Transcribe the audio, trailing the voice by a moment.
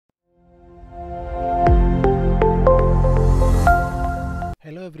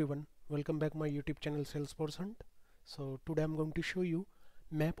everyone, welcome back my YouTube channel Salesforce Hunt. So today I'm going to show you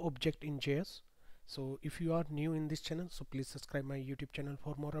map object in JS. So if you are new in this channel, so please subscribe my YouTube channel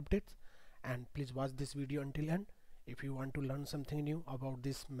for more updates, and please watch this video until end if you want to learn something new about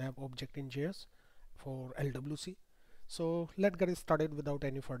this map object in JS for LWC. So let's get started without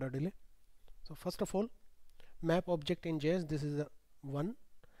any further delay. So first of all, map object in JS, this is the one,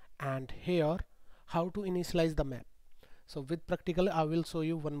 and here how to initialize the map. So with practical I will show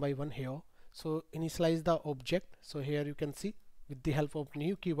you one by one here. So initialize the object. So here you can see with the help of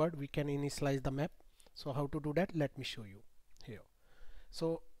new keyword we can initialize the map. So how to do that, let me show you here.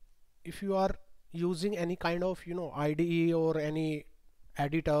 So if you are using any kind of IDE or any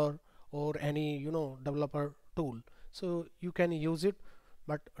editor or any developer tool, so you can use it,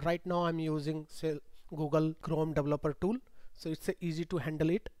 but right now I'm using Google Chrome developer tool, so it's easy to handle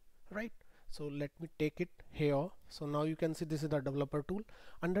it, right? So let me take it here. So now you can see this is the developer tool.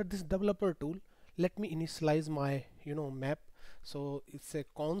 Under this developer tool, let me initialize my map. So it's a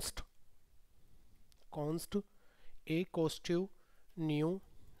const a costu new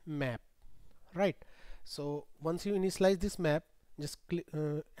map, right? So once you initialize this map, just click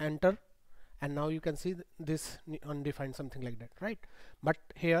enter, and now you can see this undefined something like that, right? But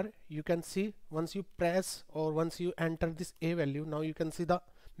here you can see once you press or once you enter this a value, now you can see the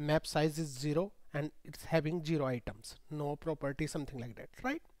map size is 0 and it's having 0 items, no property, something like that,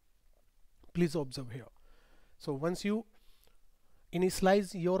 right? Please observe here. So once you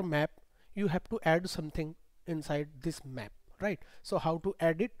initialize your map, you have to add something inside this map, right? So how to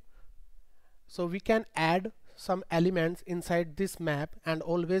add it? So we can add some elements inside this map, and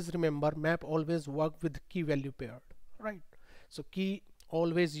always remember map always work with key value paired, right? So key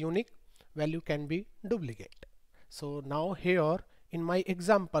always unique, value can be duplicate. So now here in my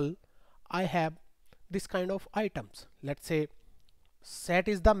example I have this kind of items. Let's say set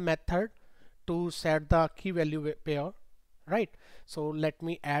is the method to set the key value pair, right? So let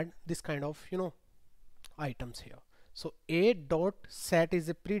me add this kind of items here. So a dot set is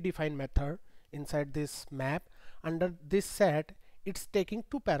a predefined method inside this map. Under this set it's taking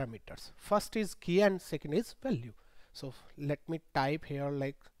two parameters, first is key and second is value. So let me type here,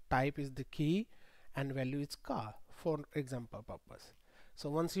 like type is the key and value is car for example purpose. So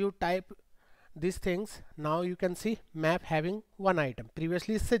once you type these things, now you can see map having one item.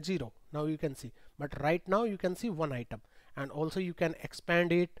 Previously it said 0, now you can see, but right now you can see one item. And also you can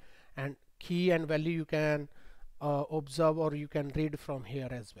expand it, and key and value you can observe or you can read from here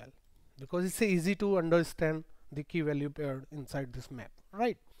as well, because it's easy to understand the key value paired inside this map,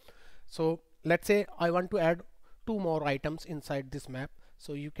 right? So let's say I want to add two more items inside this map.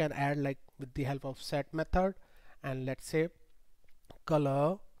 So you can add like with the help of set method, and let's say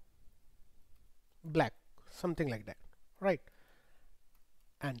color black, something like that, right?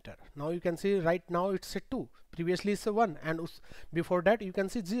 Enter. Now you can see right now it's a 2, previously it's a 1, and before that you can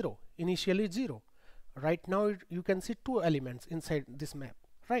see 0, initially 0. Right now you can see two elements inside this map,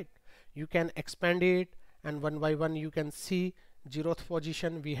 right? You can expand it, and one by one you can see 0th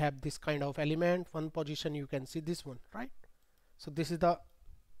position we have this kind of element, one position you can see this one, right? So this is the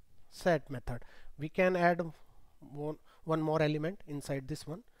set method. We can add one more element inside this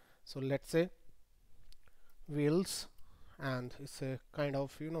one. So let's say wheels, and it's a kind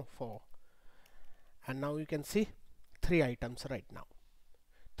of 4, and now you can see 3 items right now,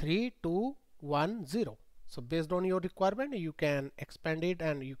 3 2 1 0. So based on your requirement you can expand it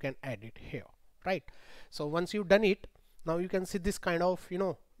and you can add it here, right? So once you've done it, now you can see this kind of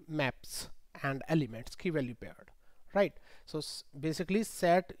maps and elements key value paired, right? So basically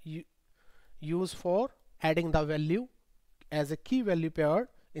set use for adding the value as a key value pair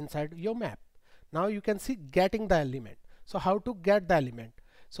inside your map. Now you can see getting the element. So how to get the element?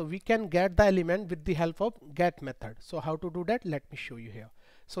 So we can get the element with the help of get method. So how to do that, let me show you here.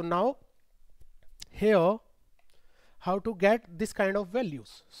 So now here how to get this kind of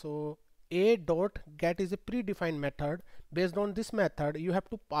values. So a dot get is a predefined method. Based on this method you have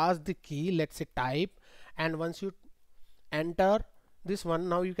to pass the key, let's say type, and once you enter this one,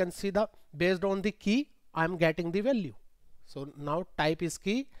 now you can see the based on the key I'm getting the value. So now type is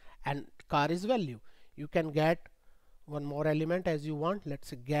key and car is value. You can get one more element as you want. Let's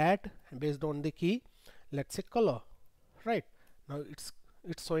say get, based on the key, let's say color, right? Now it's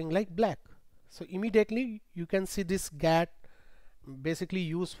showing like black. So immediately you can see this get basically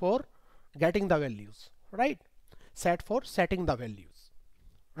used for getting the values, right? Set for setting the values,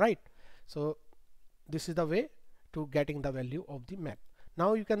 right? So this is the way to getting the value of the map.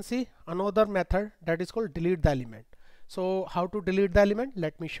 Now you can see another method that is called delete the element. So how to delete the element,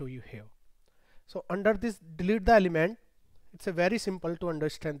 let me show you here. So under this delete the element, It's a very simple to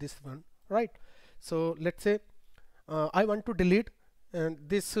understand this one, right? So let's say I want to delete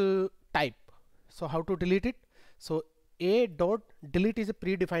this type. So how to delete it? So a dot delete is a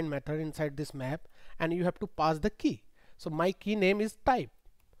predefined method inside this map, and you have to pass the key. So my key name is type,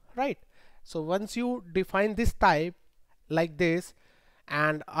 right? So once you define this type like this,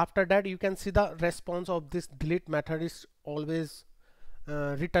 and after that you can see the response of this delete method is always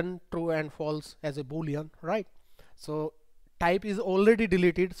return true and false as a boolean, right? So type is already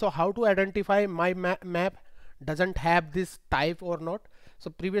deleted. So how to identify my map doesn't have this type or not? So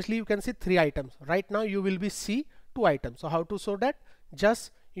previously you can see 3 items. Right now you will be see 2 items. So how to show that?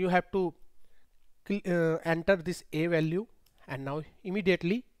 Just you have to enter this a value, and now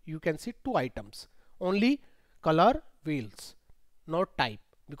immediately you can see 2 items. Only color, wheels, not type,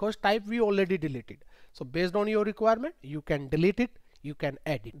 because type we already deleted. So based on your requirement, you can delete it, you can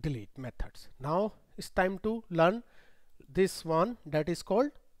edit delete methods. Now it's time to learn this one that is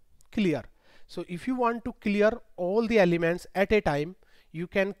called clear. So if you want to clear all the elements at a time, you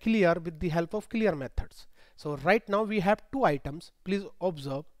can clear with the help of clear methods. So right now we have 2 items, please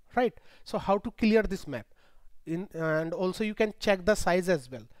observe, right? So how to clear this map and also you can check the size as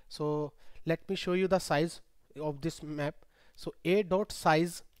well. So let me show you the size of this map. So a dot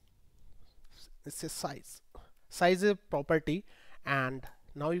size, this is size is a property, and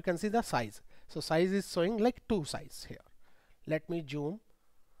now you can see the size. So size is showing like 2 size here. Let me zoom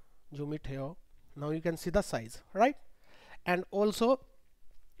it here. Now you can see the size, right? And also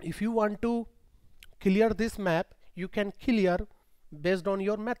if you want to clear this map, you can clear based on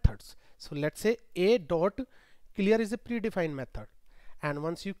your methods. So let's say a dot clear is a predefined method, and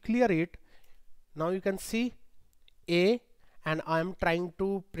once you clear it, now you can see a, and I am trying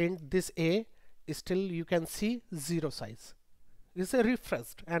to print this a, still you can see 0 size. It's a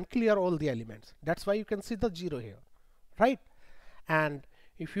refreshed and clear all the elements. That's why you can see the 0 here, right? And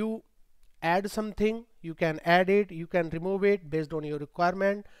if you add something, you can add it, you can remove it based on your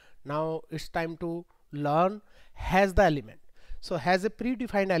requirement. Now it's time to learn has the element. So has a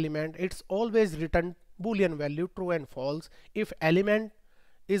predefined element, it's always written boolean value true and false. If element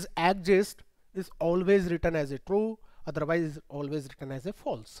is exist, is always written as a true, otherwise is always written as a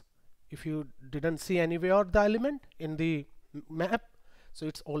false. If you didn't see anywhere the element in the map, so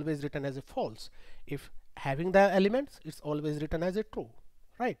it's always written as a false. If having the elements, it's always written as a true,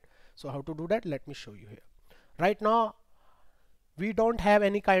 right? So how to do that? Let me show you here. Right now we don't have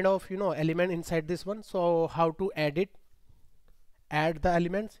any kind of element inside this one. So how to add the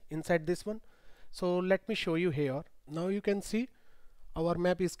elements inside this one? So let me show you here. Now you can see our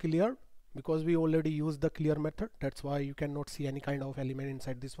map is clear because we already used the clear method. That's why you cannot see any kind of element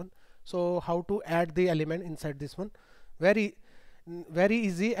inside this one. So how to add the element inside this one? Very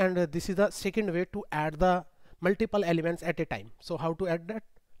easy, and this is the second way to add the multiple elements at a time. So how to add that?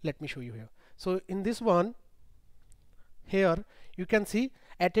 Let me show you here. So in this one here, you can see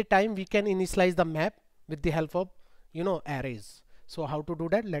at a time we can initialize the map with the help of arrays. So how to do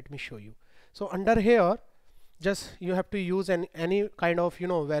that? Let me show you. So under here, just you have to use any kind of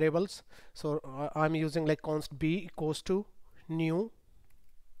variables. So I'm using like const b equals to new.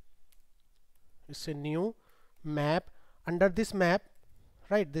 It's a new map. Under this map,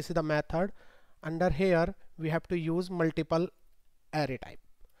 right, this is the method. Under here we have to use multiple array type,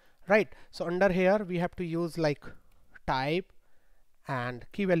 right? So under here we have to use like type and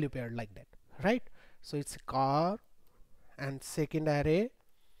key value pair like that, right? So it's car, and second array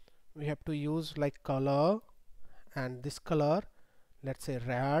we have to use like color, and this color, let's say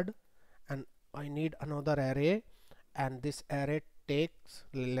red, and I need another array, and this array takes,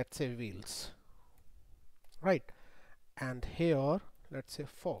 let's say, wheels, right? And here let's say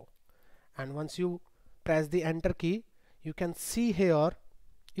 4, and once you press the enter key, you can see here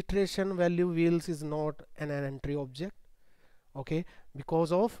iteration value wheels is not an entry object, okay,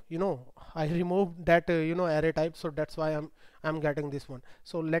 because of I removed that array type. So that's why I'm getting this one.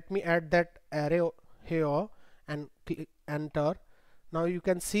 So let me add that array here and click enter. Now you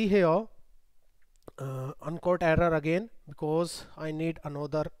can see here uncaught error again, because I need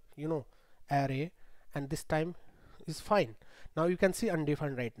another array, and this time is fine. Now you can see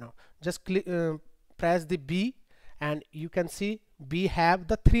undefined right now. Just click press the B, and you can see B have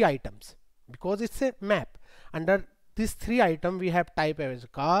the 3 items because it's a map. Under these 3 items we have type as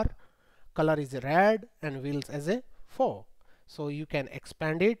car, color is red, and wheels as a 4. So you can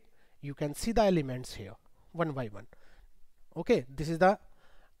expand it, you can see the elements here one by one. Okay, this is the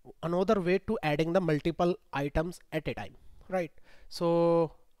another way to adding the multiple items at a time, right?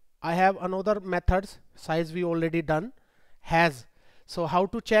 So I have another methods. Size we already done. Has. So how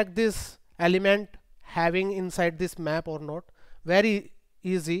to check this element having inside this map or not? Very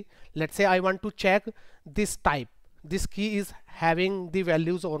easy. Let's say I want to check this type, this key is having the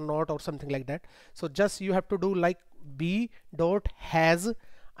values or not, or something like that. So just you have to do like b dot has,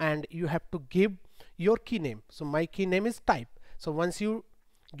 and you have to give your key name. So my key name is type. So once you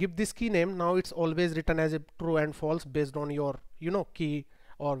give this key name, now it's always written as a true and false based on your key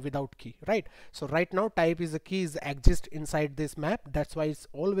or without key, right? So right now type is the key is exist inside this map, that's why it's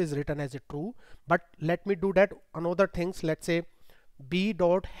always written as a true. But let me do that another things. Let's say b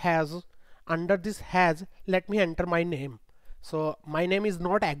dot has, under this has let me enter my name. So my name is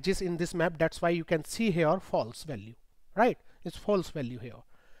not exist in this map, that's why you can see here false value, right? It's false value here.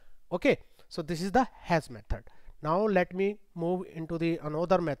 Okay, so this is the has method. Now let me move into the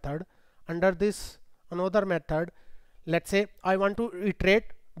another method. Under this another method, let's say I want to iterate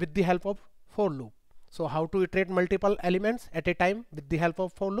with the help of for loop. So how to iterate multiple elements at a time with the help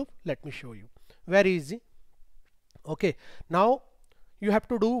of for loop? Let me show you. Very easy. Okay, now you have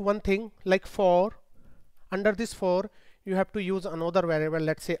to do one thing like for. Under this for, you have to use another variable,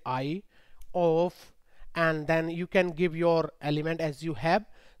 let's say I of, and then you can give your element as you have.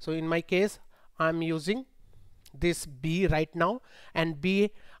 So in my case I'm using this b right now, and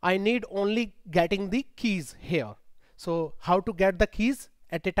b I need only getting the keys here. So how to get the keys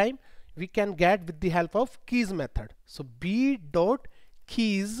at a time? We can get with the help of keys method. So b dot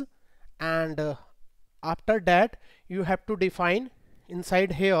keys, and after that you have to define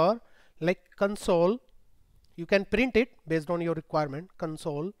inside here like console. You can print it based on your requirement,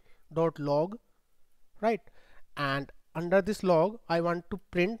 console dot log, right? And under this log I want to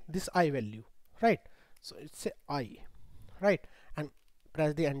print this I value, right? So it's a I, right? And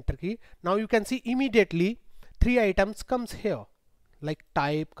press the enter key. Now you can see immediately 3 items comes here like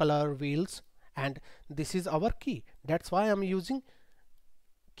type, color, wheels, and this is our key. That's why I'm using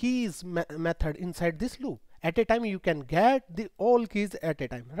keys method inside this loop. At a time you can get the all keys at a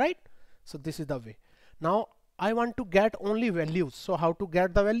time, right? So this is the way. Now I want to get only values. So how to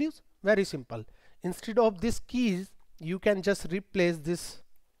get the values? Very simple. Instead of this keys, you can just replace this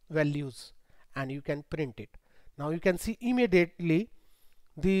values and you can print it. Now you can see immediately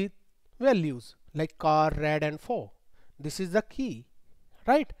the values like car, red, and 4. This is the key,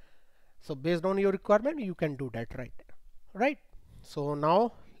 right? So based on your requirement you can do that, right? So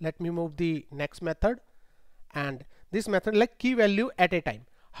now let me move the next method, and this method like key value at a time.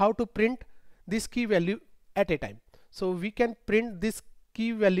 How to print this key value at a time? So we can print this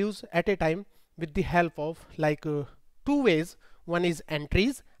key values at a time with the help of like 2 ways. One is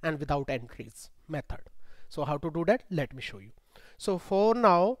entries and without entries method. So how to do that? Let me show you. So for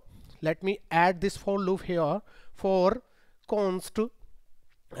now let me add this for loop here for const,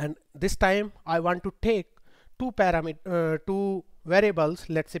 and this time I want to take two variables,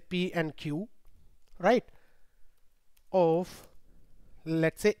 let's say p and q, right, of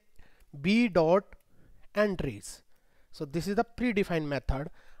let's say b dot entries. So this is the predefined method.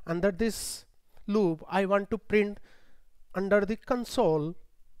 Under this loop I want to print under the console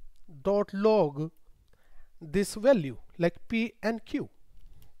dot log this value like p and q.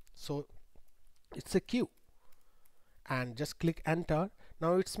 So it's a q, and just click enter.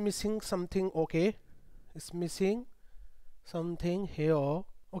 Now it's missing something. Okay, it's missing something here.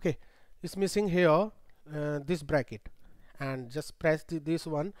 Okay, it's missing here this bracket, and just press this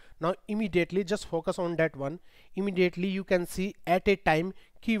one. Now immediately just focus on that one. Immediately you can see at a time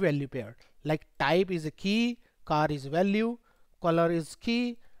key value pair, like type is a key, car is value, color is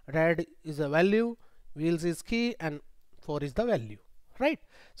key, red is a value, wheels is key, and 4 is the value, right?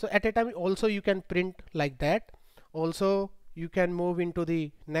 So at a time also you can print like that. Also you can move into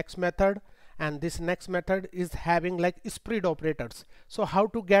the next method, and this next method is having like spread operators. So how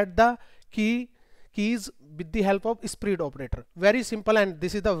to get the keys with the help of spread operator? Very simple, and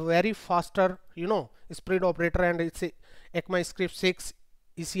this is the very faster spread operator, and it's a ECMAScript 6,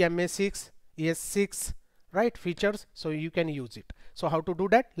 ECMA 6, ES6, right, features. So you can use it. So how to do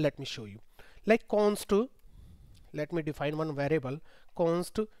that? Let me show you. Like const, let me define one variable,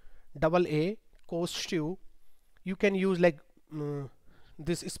 const AA cost2. You can use like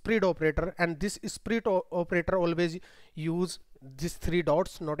this spread operator, and this spread operator always use this 3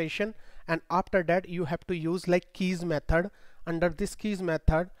 dots notation, and after that you have to use like keys method. Under this keys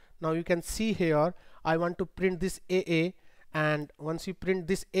method, now you can see here I want to print this AA, and once you print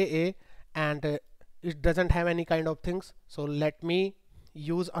this AA and it doesn't have any kind of things, so let me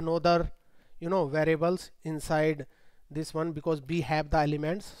use another variables inside this one, because B have the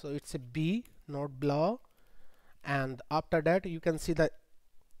elements, so it's a B, not blah. And after that you can see the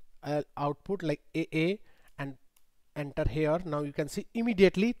output like AA, and enter here. Now you can see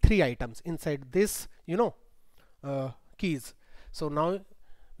immediately 3 items inside this, keys. So now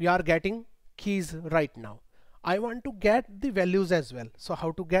we are getting keys right now. I want to get the values as well. So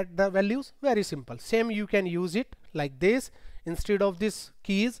how to get the values? Very simple. Same, you can use it like this. Instead of this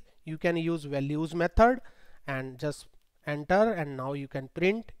keys, you can use values method and just enter, and now you can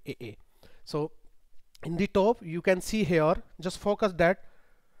print AA. So in the top you can see here, just focus that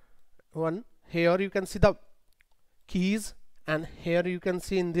one. Here you can see the keys, and here you can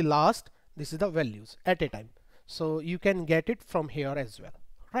see in the last, this is the values at a time. So you can get it from here as well,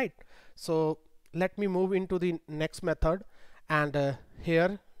 right? So let me move into the next method, and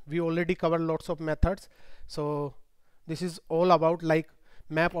here we already covered lots of methods. So this is all about like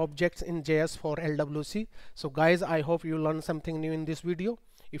map objects in JS for LWC. So guys, I hope you learned something new in this video.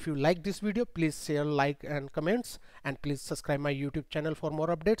 If you like this video, please share, like and comments, and please subscribe my YouTube channel for more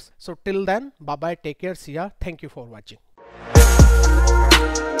updates. So till then, bye bye, take care, see ya, thank you for watching.